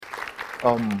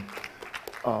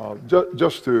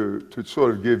Just to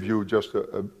sort of give you just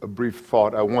a brief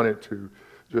thought, I wanted to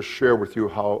just share with you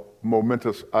how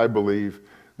momentous I believe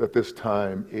that this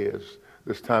time is.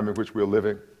 This time in which we're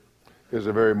living is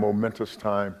a very momentous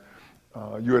time.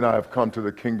 You and I have come to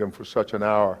the kingdom for such an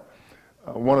hour.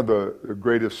 One of the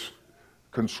greatest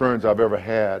concerns I've ever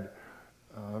had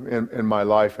in my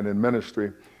life and in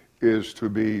ministry is to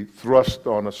be thrust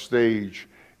on a stage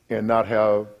and not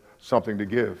have something to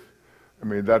give. I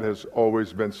mean, that has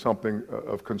always been something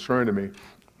of concern to me.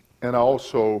 And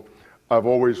I've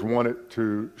always wanted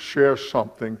to share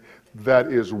something that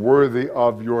is worthy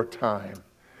of your time,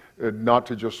 and not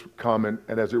to just come and,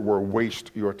 as it were,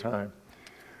 waste your time.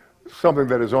 Something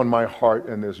that is on my heart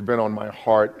and has been on my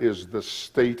heart is the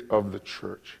state of the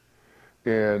church.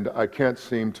 And I can't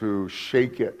seem to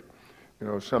shake it. You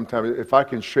know, sometimes if I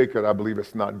can shake it, I believe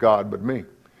it's not God but me.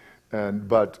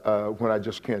 But when I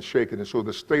just can't shake it. And so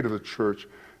the state of the church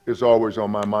is always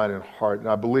on my mind and heart. And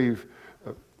I believe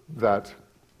that,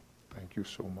 thank you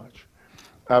so much.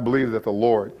 I believe that the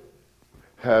Lord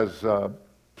has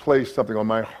placed something on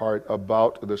my heart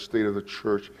about the state of the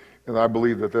church. And I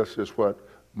believe that this is what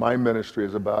my ministry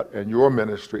is about and your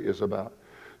ministry is about.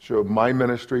 So my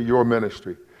ministry, your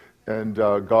ministry. And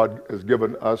God has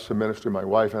given us a ministry, my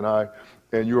wife and I,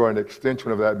 and you are an extension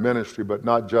of that ministry, but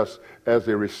not just as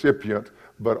a recipient,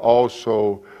 but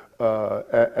also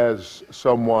as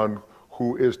someone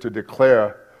who is to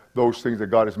declare those things that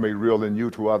God has made real in you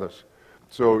to others.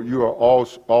 So you are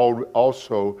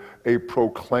also a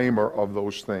proclaimer of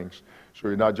those things. So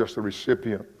you're not just a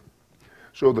recipient.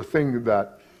 So the thing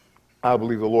that I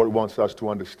believe the Lord wants us to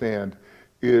understand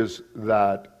is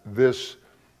that this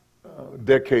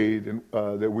decade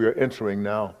that we are entering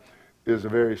now is a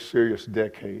very serious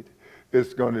decade.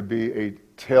 It's going to be a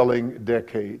telling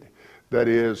decade. That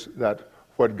is, that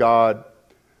what God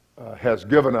has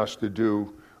given us to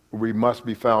do, we must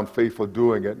be found faithful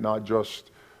doing it, not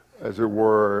just, as it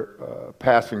were,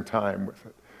 passing time with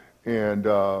it and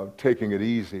taking it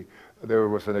easy. There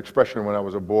was an expression when I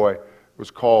was a boy, it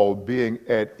was called being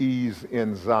at ease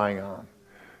in Zion.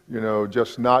 You know,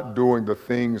 just not doing the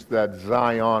things that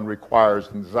Zion requires.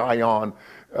 And Zion,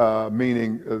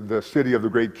 meaning the city of the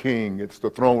great king. It's the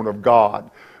throne of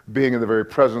God. Being in the very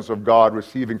presence of God,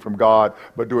 receiving from God,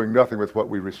 but doing nothing with what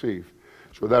we receive.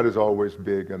 So that is always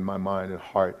big in my mind and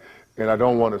heart. And I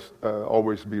don't want to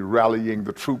always be rallying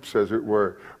the troops, as it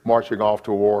were, marching off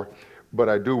to war. But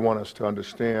I do want us to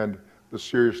understand the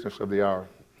seriousness of the hour.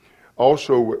 I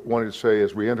also wanted to say,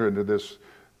 as we enter into this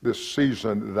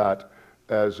season, that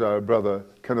as Brother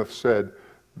Kenneth said,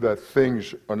 that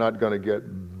things are not going to get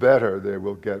better, they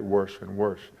will get worse and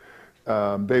worse.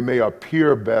 They may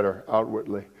appear better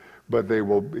outwardly, but they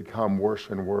will become worse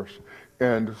and worse.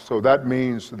 And so that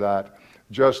means that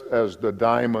just as the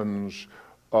diamond's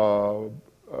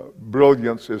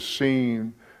brilliance is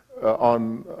seen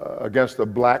against the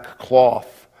black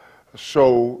cloth,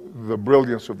 so the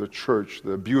brilliance of the church,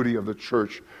 the beauty of the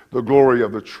church, the glory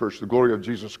of the church, the glory of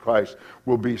Jesus Christ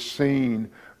will be seen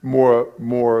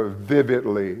more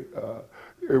vividly.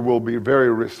 It will be very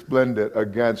resplendent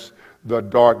against the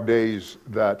dark days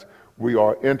that we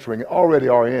are entering, already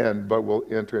are in, but will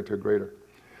enter into greater.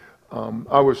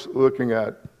 I was looking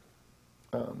at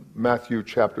Matthew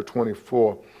chapter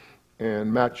 24,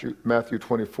 and Matthew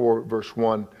 24 verse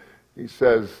 1, he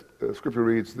says, the scripture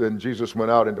reads, "Then Jesus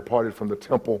went out and departed from the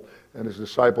temple, and his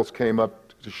disciples came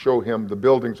up to show him the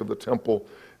buildings of the temple.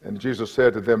 And Jesus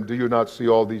said to them, 'Do you not see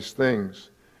all these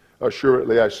things?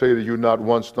 Assuredly, I say to you, not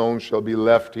one stone shall be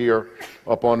left here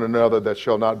upon another that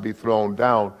shall not be thrown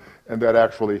down.'" And that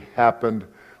actually happened.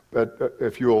 That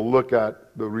if you'll look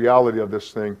at the reality of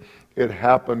this thing, it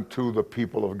happened to the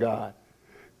people of God.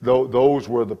 Those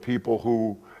were the people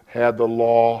who had the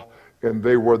law, and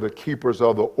they were the keepers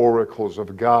of the oracles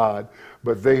of God,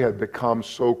 but they had become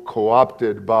so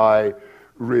co-opted by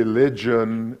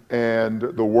religion and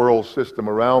the world system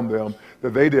around them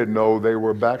that they didn't know they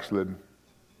were backslidden.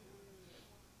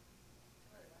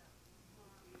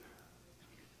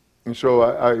 And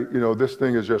so this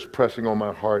thing is just pressing on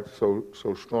my heart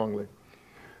so strongly.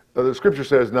 The scripture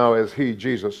says, "Now as he,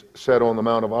 Jesus, sat on the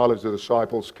Mount of Olives, the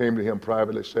disciples came to him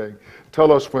privately, saying,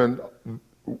 'Tell us when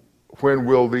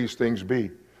will these things be?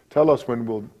 Tell us when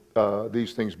will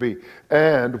these things be?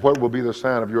 And what will be the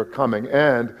sign of your coming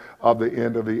and of the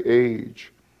end of the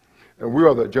age?'" And we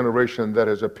are the generation that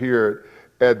has appeared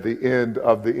at the end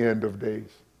of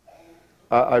days.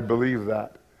 I believe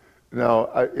that. Now,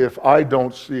 if I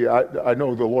don't see, I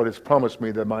know the Lord has promised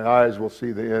me that my eyes will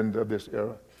see the end of this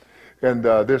era. And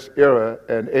this era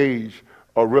and age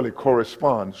really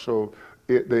correspond. So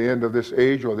the end of this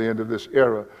age or the end of this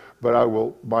era, but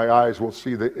my eyes will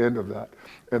see the end of that.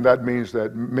 And that means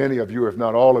that many of you, if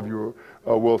not all of you,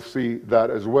 will see that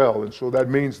as well. And so that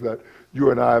means that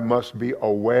you and I must be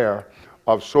aware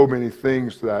of so many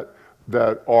things that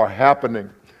are happening.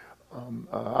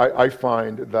 I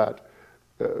find that,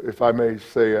 if I may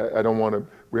say, I don't want to,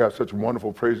 we have such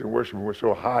wonderful praise and worship, and we're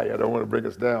so high, I don't want to bring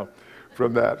us down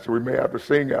from that. So we may have to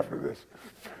sing after this,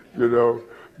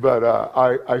 But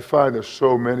I find that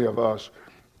so many of us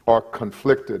are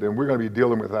conflicted, and we're going to be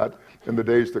dealing with that in the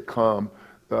days to come.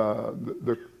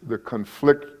 The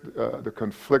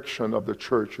confliction of the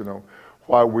church,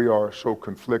 why we are so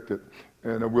conflicted.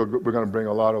 And we're going to bring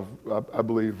a lot of, I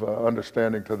believe,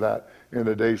 understanding to that in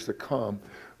the days to come.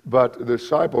 But the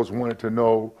disciples wanted to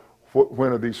know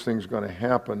when are these things going to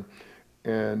happen.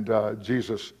 And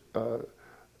Jesus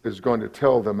is going to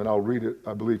tell them, and I'll read it,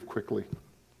 I believe, quickly.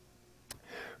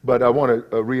 But I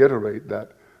want to reiterate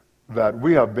that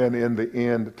we have been in the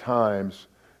end times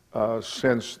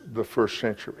since the first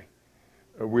century.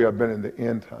 We have been in the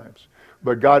end times.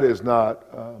 But God is not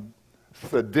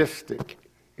sadistic.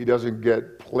 He doesn't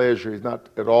get pleasure. He's not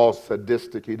at all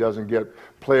sadistic. He doesn't get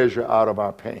pleasure out of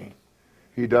our pain.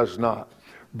 He does not.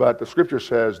 But the scripture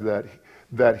says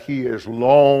that he is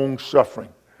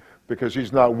long-suffering, because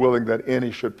he's not willing that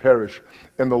any should perish.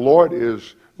 And the Lord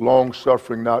is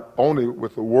long-suffering not only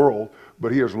with the world,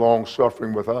 but he is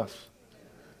long-suffering with us.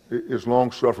 He is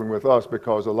long-suffering with us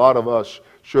because a lot of us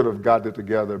should have gotten it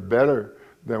together better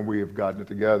than we have gotten it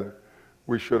together.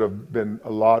 We should have been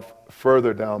a lot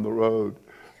further down the road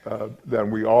than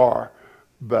we are,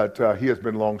 but he has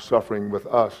been long-suffering with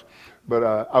us. But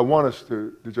I want us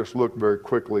to just look very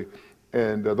quickly,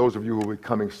 and those of you who will be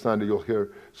coming Sunday, you'll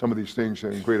hear some of these things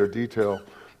in greater detail.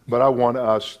 But I want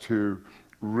us to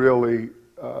really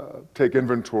take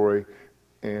inventory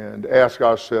and ask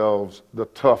ourselves the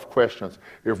tough questions.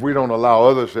 If we don't allow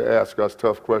others to ask us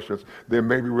tough questions, then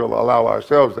maybe we'll allow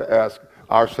ourselves to ask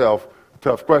ourselves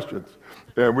tough questions.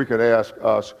 And we can ask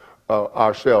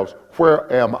ourselves,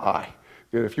 where am I?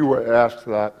 And if you were asked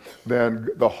that, then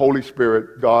the Holy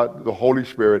Spirit, God, the Holy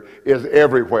Spirit is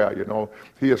everywhere,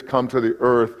 He has come to the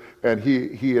earth, and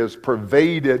He has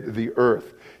pervaded the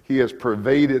earth. He has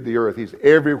pervaded the earth. He's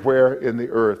everywhere in the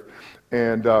earth,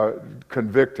 and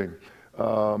convicting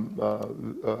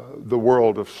the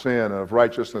world of sin and of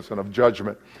righteousness and of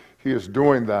judgment. He is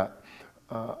doing that.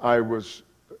 I was,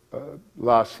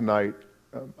 last night,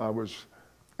 I was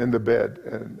in the bed,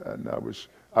 and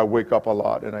I wake up a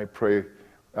lot and I pray.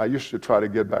 I used to try to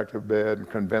get back to bed and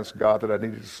convince God that I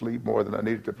needed to sleep more than I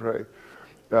needed to pray.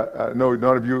 I know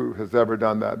none of you has ever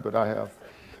done that, but I have.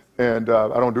 And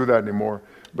I don't do that anymore.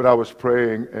 But I was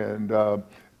praying, and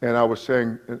I was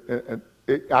saying,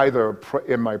 either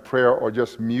in my prayer or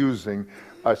just musing,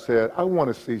 I said, I want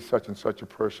to see such and such a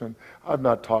person. I've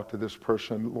not talked to this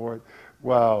person, Lord.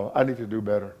 Wow, I need to do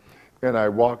better. And I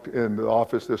walked in the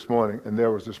office this morning, and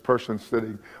there was this person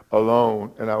sitting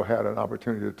alone, and I had an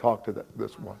opportunity to talk to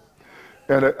this one.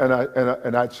 And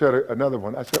I said another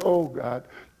one. I said, oh, God,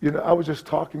 I was just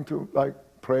talking to,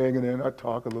 praying, and then I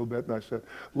talk a little bit, and I said,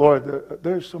 Lord,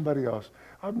 there's somebody else.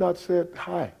 I've not said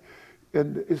hi.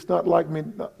 And it's not like me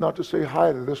not to say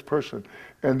hi to this person.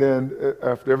 And then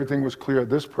after everything was clear,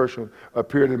 this person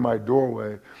appeared in my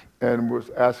doorway and was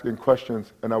asking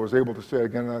questions, and I was able to say it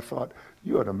again, and I thought,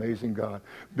 you're an amazing God.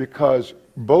 Because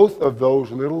both of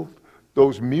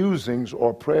those musings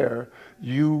or prayer,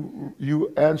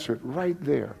 you answered right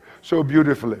there so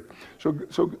beautifully. So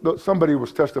somebody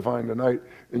was testifying tonight,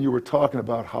 and you were talking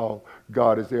about how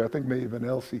God is there. I think maybe even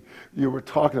Elsie, you were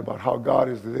talking about how God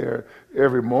is there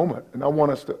every moment. And I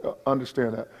want us to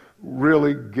understand that,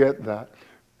 really get that.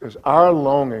 Because our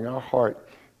longing, our heart,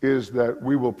 is that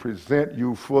we will present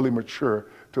you fully mature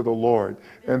to the Lord,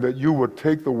 and that you would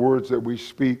take the words that we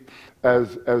speak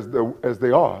as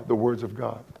they are, the words of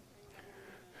God.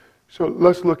 So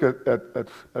let's look at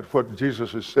what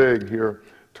Jesus is saying here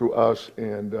to us,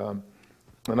 and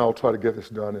I'll try to get this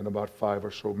done in about 5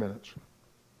 or so minutes,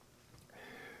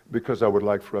 because I would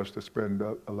like for us to spend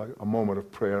a moment of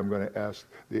prayer. I'm going to ask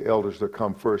the elders to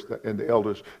come first, and the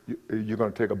elders, you're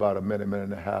going to take about a minute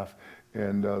and a half,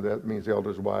 and that means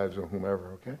elders' wives or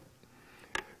whomever, okay?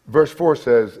 Verse 4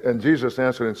 says, and Jesus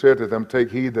answered and said to them,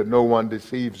 take heed that no one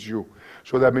deceives you.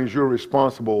 So that means you're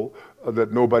responsible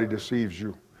that nobody deceives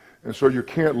you. And so you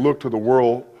can't look to the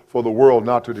world for the world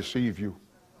not to deceive you.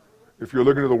 If you're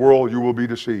looking to the world, you will be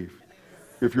deceived.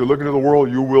 If you're looking to the world,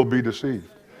 you will be deceived.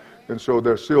 And so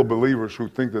there's still believers who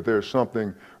think that there's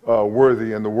something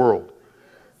worthy in the world.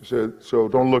 He said, so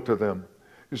don't look to them.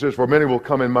 He says, for many will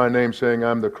come in my name saying,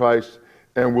 I'm the Christ,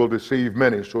 and will deceive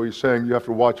many. So he's saying you have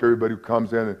to watch everybody who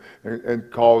comes in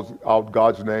and calls out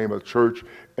God's name, a church.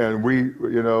 And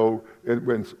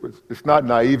it's not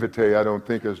naivete, I don't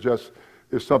think.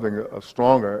 It's something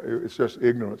stronger. It's just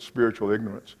ignorance, spiritual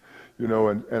ignorance.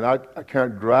 And I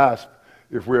can't grasp,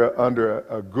 if we're under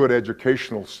a good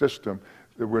educational system,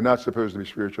 that we're not supposed to be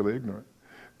spiritually ignorant.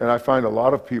 And I find a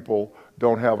lot of people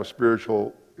don't have a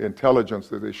spiritual intelligence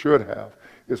that they should have.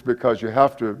 It's because you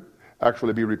have to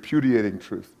actually be repudiating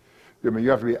truth. You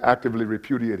have to be actively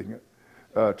repudiating it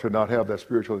to not have that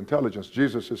spiritual intelligence.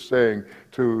 Jesus is saying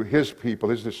to his people,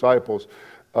 his disciples,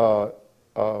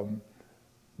 don't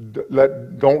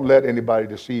let anybody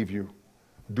deceive you.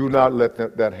 Do not let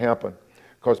that happen.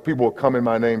 Because people will come in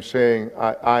my name saying,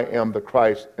 I am the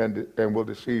Christ, and will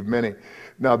deceive many.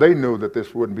 Now, they knew that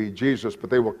this wouldn't be Jesus, but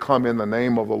they will come in the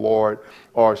name of the Lord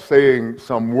or saying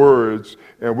some words,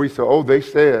 and we say, oh, they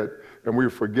said, and we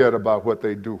forget about what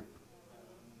they do.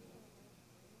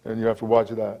 And you have to watch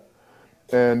that.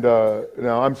 And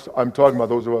now I'm talking about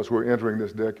those of us who are entering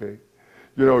this decade.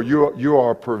 You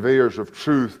are purveyors of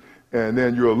truth, and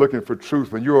then you are looking for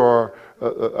truth, and you are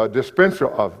a dispenser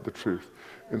of the truth.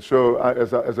 And so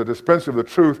as a dispenser of the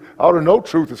truth, I ought to know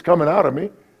truth is coming out of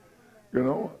me.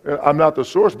 I'm not the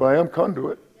source, but I am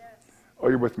conduit. Yes.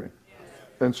 Are you with me? Yes.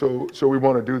 And so we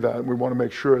want to do that, and we want to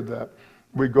make sure that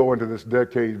we go into this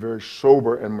decade very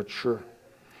sober and mature,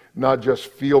 not just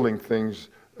feeling things,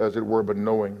 as it were, but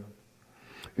knowing them.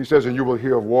 He says, and you will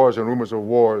hear of wars and rumors of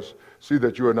wars. See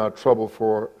that you are not troubled,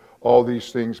 for all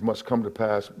these things must come to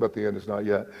pass, but the end is not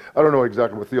yet. I don't know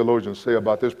exactly what theologians say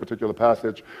about this particular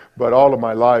passage, but all of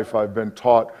my life I've been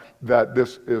taught that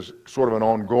this is sort of an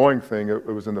ongoing thing. It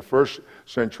was in the first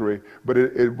century, but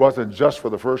it wasn't just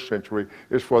for the first century.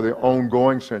 It's for the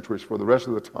ongoing centuries, for the rest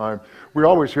of the time. We're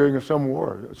always hearing of some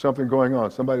war, something going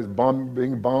on. Somebody's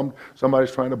being bombed,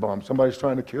 somebody's trying to bomb, somebody's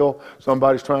trying to kill,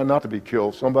 somebody's trying not to be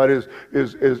killed, somebody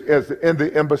is in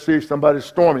the embassy, somebody's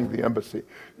storming the embassy.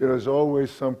 There's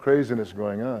always some craziness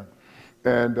going on.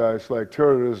 And it's like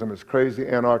terrorism is crazy.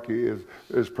 Anarchy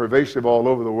is pervasive all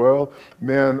over the world.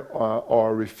 Men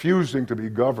are refusing to be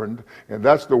governed, and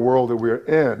that's the world that we're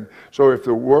in. So if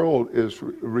the world is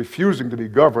refusing to be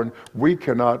governed, we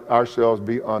cannot ourselves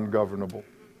be ungovernable.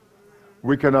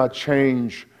 We cannot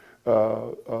change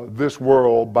this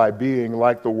world by being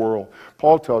like the world.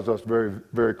 Paul tells us very,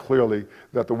 very clearly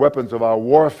that the weapons of our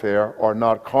warfare are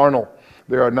not carnal.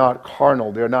 They are not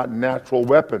carnal. They're not natural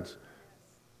weapons.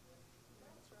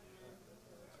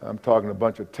 I'm talking to a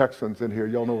bunch of Texans in here.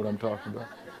 Y'all know what I'm talking about.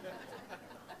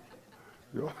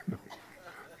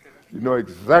 You know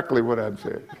exactly what I'm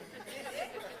saying.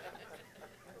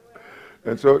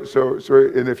 And so,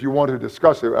 and if you want to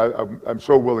discuss it, I'm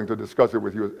so willing to discuss it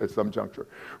with you at some juncture.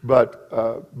 But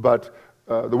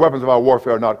the weapons of our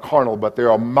warfare are not carnal, but they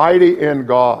are mighty in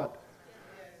God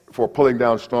for pulling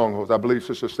down strongholds. I believe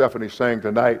Sister Stephanie sang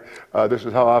tonight, this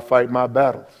is how I fight my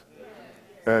battles.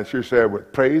 And she said,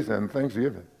 with praise and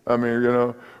thanksgiving.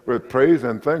 With praise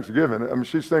and thanksgiving.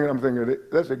 She's singing, I'm thinking,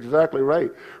 that's exactly right.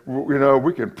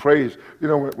 We can praise.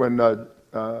 When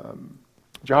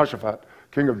Jehoshaphat,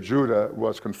 king of Judah,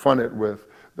 was confronted with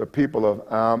the people of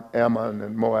Ammon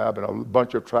and Moab and a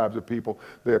bunch of tribes of people,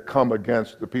 they had come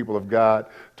against the people of God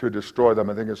to destroy them.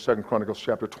 I think it's 2 Chronicles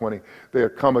chapter 20. They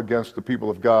had come against the people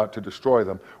of God to destroy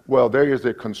them. Well, there is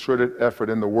a concerted effort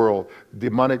in the world.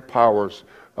 Demonic powers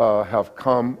have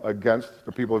come against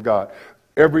the people of God.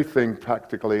 Everything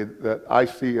practically that I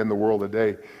see in the world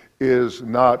today is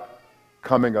not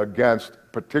coming against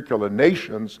particular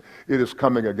nations. It is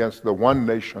coming against the one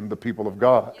nation, the people of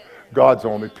God, God's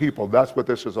only people. That's what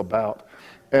this is about.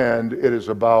 And it is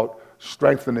about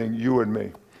strengthening you and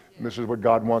me. And this is what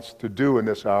God wants to do in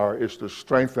this hour, is to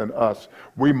strengthen us.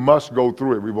 We must go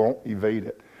through it. We won't evade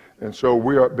it. And so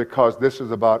because this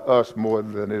is about us more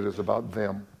than it is about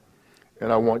them.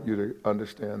 And I want you to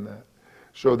understand that.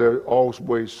 So there's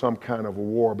always some kind of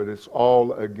war, but it's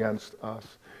all against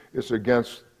us. It's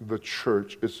against the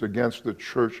church. It's against the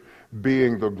church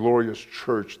being the glorious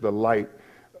church, the light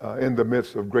in the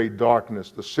midst of great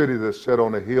darkness, the city that's set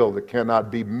on a hill that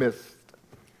cannot be missed.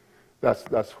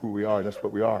 That's who we are, and that's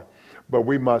what we are. But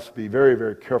we must be very,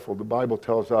 very careful. The Bible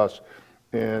tells us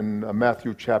in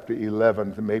Matthew chapter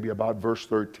 11, maybe about verse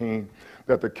 13,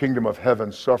 that the kingdom of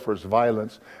heaven suffers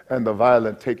violence, and the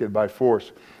violent take it by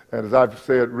force. And as I've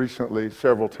said recently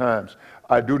several times,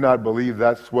 I do not believe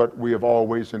that's what we have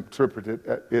always interpreted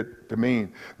it to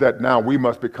mean, that now we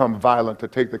must become violent to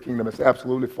take the kingdom. It's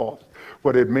absolutely false.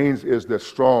 What it means is that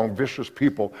strong, vicious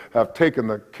people have taken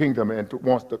the kingdom and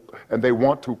they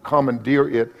want to commandeer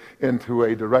it into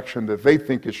a direction that they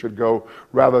think it should go,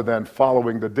 rather than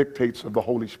following the dictates of the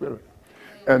Holy Spirit.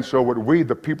 And so what we,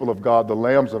 the people of God, the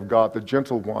lambs of God, the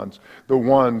gentle ones, the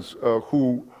ones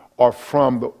who are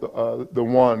from the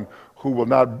one who will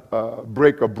not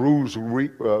break a bruised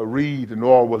reed,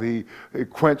 nor will he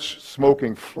quench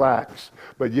smoking flax,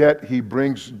 but yet he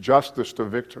brings justice to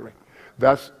victory.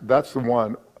 That's the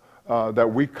one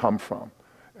that we come from.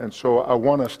 And so I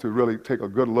want us to really take a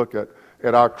good look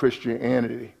at our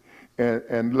Christianity,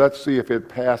 and let's see if it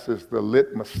passes the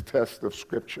litmus test of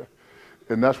Scripture.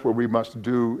 And that's what we must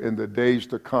do in the days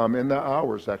to come, in the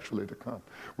hours actually to come.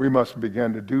 We must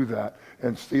begin to do that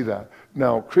and see that.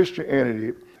 Now,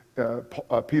 Christianity,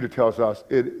 Peter tells us,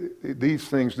 these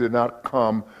things did not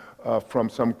come from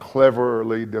some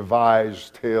cleverly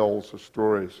devised tales or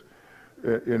stories,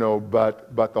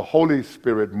 but the Holy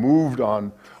Spirit moved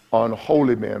on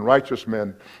holy men, righteous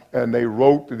men, and they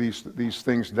wrote these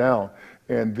things down,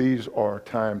 and these are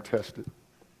time tested.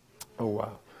 Oh,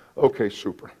 wow. Okay,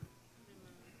 super.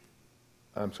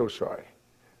 I'm so sorry,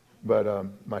 but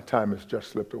my time has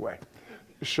just slipped away.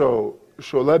 So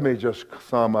let me just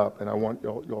sum up, and I want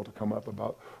y'all to come up,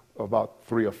 about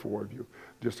 3 or 4 of you,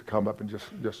 just to come up and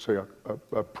just say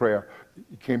a prayer.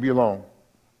 You can't be alone.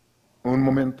 Un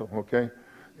momento, okay?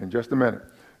 In just a minute,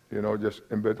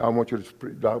 but I want you to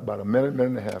pray about a minute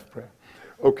and a half prayer.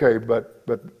 Okay, but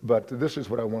this is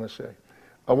what I want to say.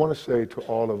 I want to say to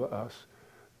all of us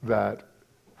that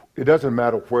it doesn't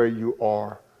matter where you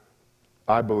are,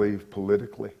 I believe,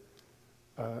 politically.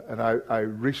 And I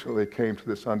recently came to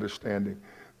this understanding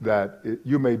that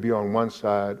you may be on one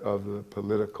side of the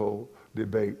political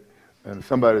debate, and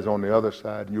somebody's on the other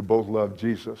side, and you both love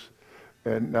Jesus.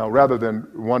 And now, rather than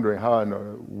wondering how in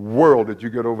the world did you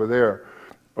get over there,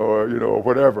 or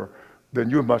whatever, then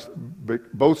you must.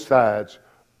 Both sides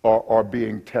are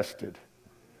being tested.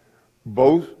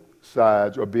 Both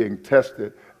sides are being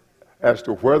tested as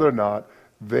to whether or not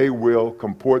they will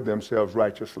comport themselves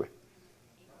righteously.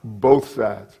 Both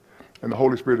sides. And the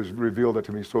Holy Spirit has revealed it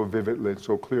to me so vividly and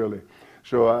so clearly.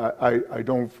 So I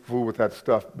don't fool with that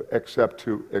stuff except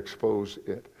to expose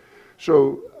it.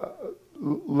 So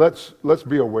let's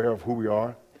be aware of who we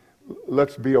are.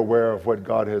 Let's be aware of what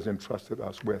God has entrusted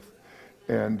us with.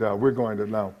 And we're going to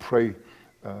now pray,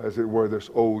 as it were, this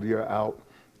old year out.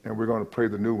 And we're going to pray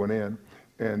the new one in.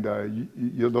 And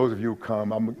those of you who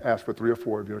come, I'm going to ask for 3 or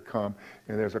 4 of you to come.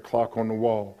 And there's a clock on the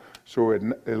wall. So at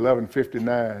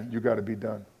 11:59, you got to be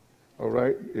done. All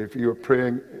right? If you're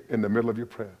praying in the middle of your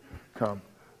prayer, come.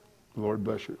 The Lord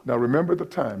bless you. Now remember the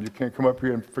time. You can't come up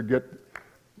here and forget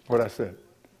what I said.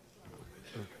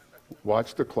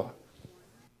 Watch the clock.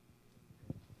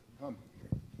 Come.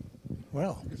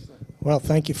 Well,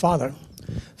 thank you, Father.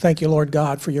 Thank you, Lord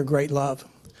God, for your great love.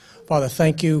 Father,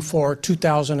 thank you for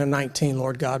 2019,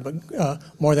 Lord God, but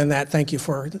more than that, thank you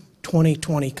for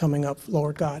 2020 coming up,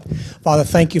 Lord God. Father,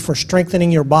 thank you for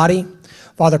strengthening your body.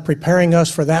 Father, preparing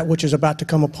us for that which is about to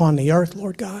come upon the earth,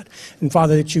 Lord God. And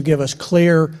Father, that you give us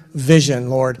clear vision,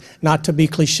 Lord, not to be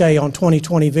cliche on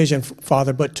 2020 vision,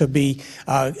 Father, but to be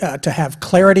to have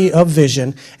clarity of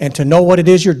vision and to know what it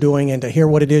is you're doing and to hear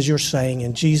what it is you're saying.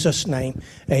 In Jesus' name,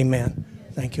 amen.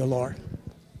 Thank you, Lord.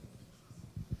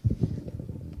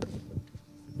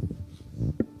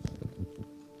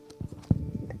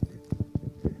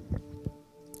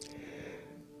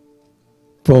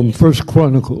 From 1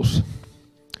 Chronicles,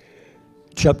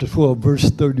 chapter 12, verse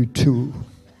 32.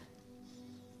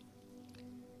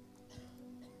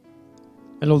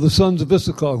 And of the sons of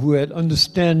Issachar who had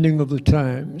understanding of the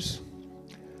times,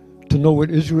 to know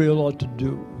what Israel ought to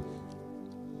do.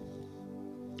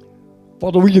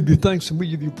 Father, we give you thanks and we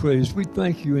give you praise. We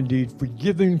thank you indeed for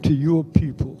giving to your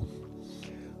people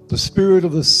the spirit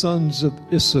of the sons of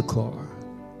Issachar,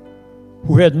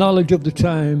 who had knowledge of the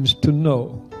times, to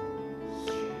know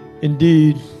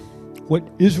indeed what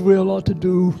Israel ought to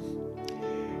do,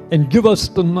 and give us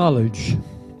the knowledge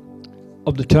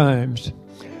of the times,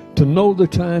 to know the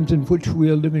times in which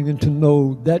we are living and to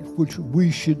know that which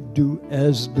we should do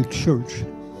as the church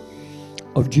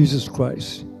of Jesus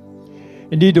Christ.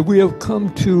 Indeed, that we have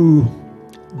come to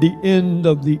the end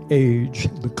of the age,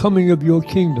 the coming of your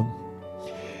kingdom.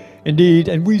 Indeed,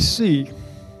 and we see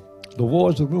the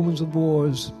wars, the rumors of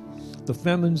wars, the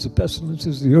famines, the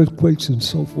pestilences, the earthquakes, and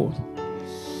so forth.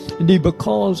 Indeed, but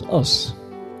cause us,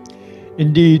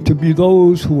 indeed, to be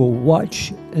those who will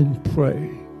watch and pray.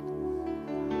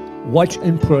 Watch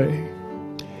and pray.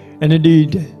 and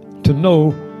indeed to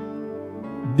know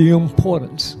the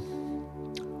importance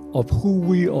of who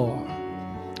we are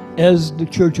as the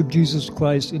Church of Jesus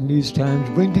Christ in these times.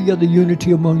 Bring together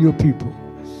unity among your people,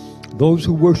 those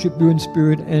who worship you in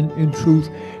spirit and in truth,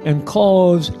 and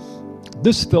cause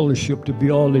this fellowship to be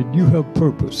all that you have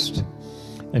purposed.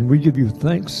 And we give you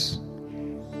thanks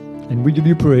and we give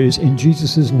you praise in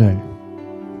Jesus' name.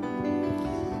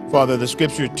 Father, the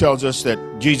scripture tells us that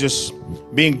Jesus,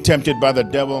 being tempted by the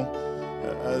devil,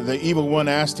 the evil one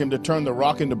asked him to turn the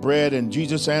rock into bread, and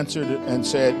Jesus answered and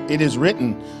said, "It is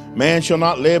written, man shall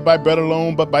not live by bread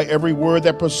alone, but by every word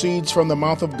that proceeds from the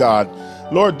mouth of God."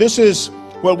 Lord, this is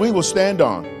what we will stand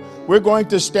on. We're going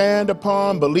to stand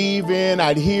upon, believe in,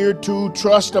 adhere to,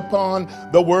 trust upon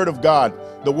the word of God,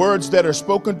 the words that are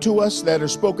spoken to us, that are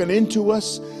spoken into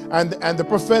us, and the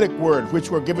prophetic word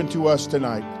which were given to us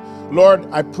tonight. Lord,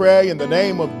 I pray in the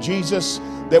name of Jesus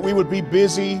that we would be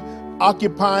busy,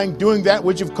 occupying, doing that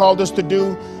which you've called us to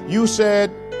do. You said,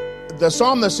 the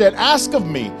psalmist said, "Ask of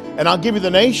me, and I'll give you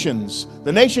the nations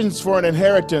for an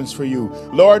inheritance for you."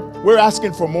 Lord, we're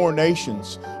asking for more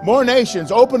nations. More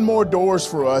nations, open more doors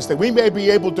for us, that we may be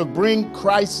able to bring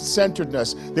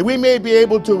Christ-centeredness, that we may be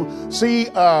able to see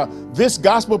this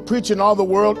gospel preached in all the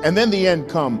world, and then the end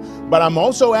come. But I'm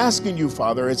also asking you,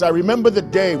 Father, as I remember the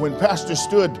day when Pastor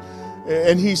stood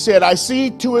and he said, "I see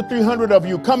 200 or 300 of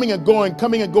you coming and going,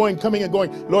 coming and going, coming and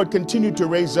going." Lord, continue to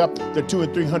raise up the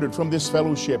 200 or 300 from this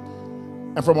fellowship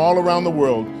and from all around the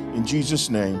world. In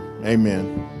Jesus' name,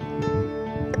 amen.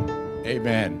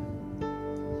 Amen.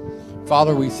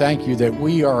 Father, we thank you that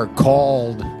we are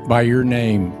called by your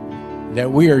name,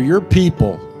 that we are your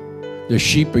people, the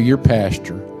sheep of your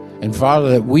pasture. And Father,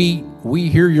 that we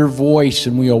hear your voice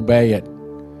and we obey it.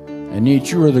 And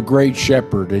yet you are the great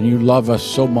shepherd and you love us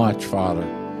so much, Father.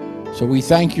 So we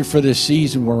thank you for this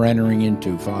season we're entering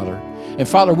into, Father. And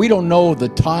Father, we don't know the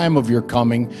time of your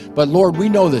coming, but Lord, we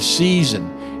know the season.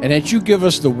 And that you give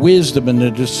us the wisdom and the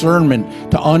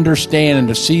discernment to understand and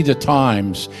to see the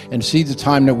times and see the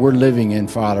time that we're living in,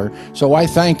 Father. So I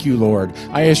thank you, Lord.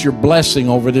 I ask your blessing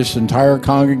over this entire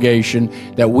congregation,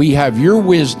 that we have your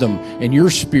wisdom and your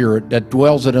spirit that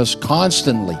dwells in us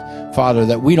constantly, Father,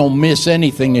 that we don't miss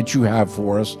anything that you have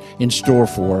for us, in store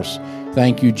for us.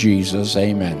 Thank you, Jesus.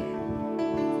 Amen.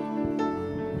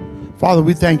 Father,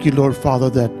 we thank you, Lord, Father,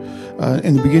 that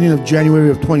in the beginning of January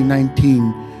of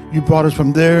 2019, you brought us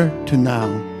from there to now.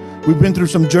 We've been through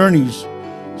some journeys,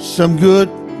 some good,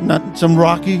 not some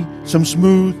rocky, some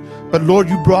smooth, but Lord,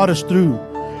 you brought us through.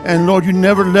 And Lord, you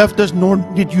never left us, nor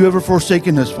did you ever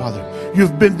forsaken us, Father.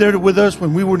 You've been there with us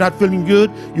when we were not feeling good.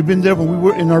 You've been there when we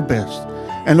were in our best.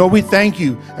 And Lord, we thank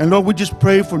you. And Lord, we just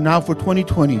pray for now for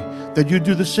 2020 that you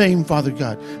do the same, Father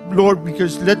God. Lord,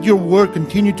 because let your word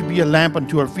continue to be a lamp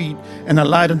unto our feet and a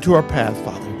light unto our path,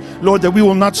 Father. Lord, that we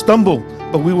will not stumble,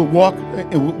 but we will walk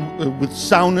with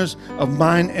soundness of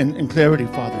mind and clarity,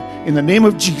 Father. In the name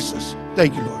of Jesus,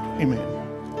 thank you, Lord. Amen.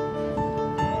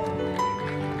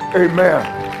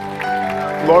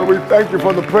 Amen. Lord, we thank you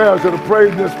for the prayers that are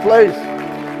prayed in this place.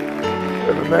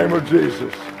 In the name of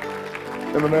Jesus.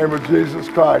 In the name of Jesus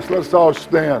Christ. Let's all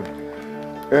stand.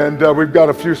 And we've got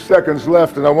a few seconds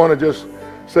left, and I want to just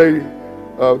say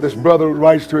this brother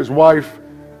writes to his wife,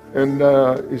 and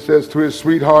he says to his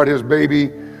sweetheart, his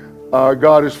baby,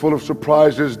 God is full of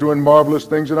surprises, doing marvelous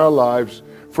things in our lives.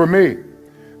 For me,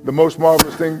 the most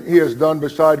marvelous thing he has done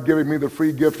beside giving me the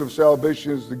free gift of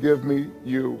salvation is to give me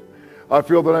you. I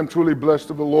feel that I'm truly blessed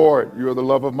of the Lord. You're the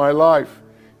love of my life.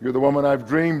 You're the woman I've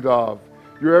dreamed of.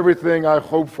 You're everything I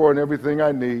hope for and everything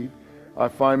I need. I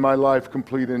find my life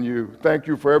complete in you. Thank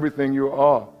you for everything you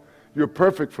are. You're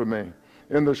perfect for me.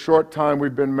 In the short time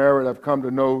we've been married, I've come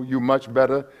to know you much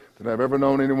better than I've ever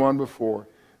known anyone before.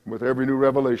 With every new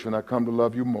revelation, I come to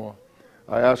love you more.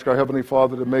 I ask our Heavenly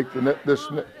Father to make this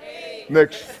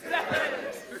next... 6,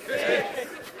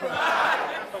 5,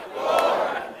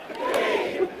 4,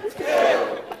 3, 2,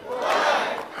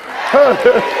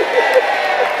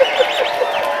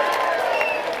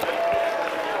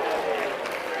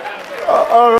 1.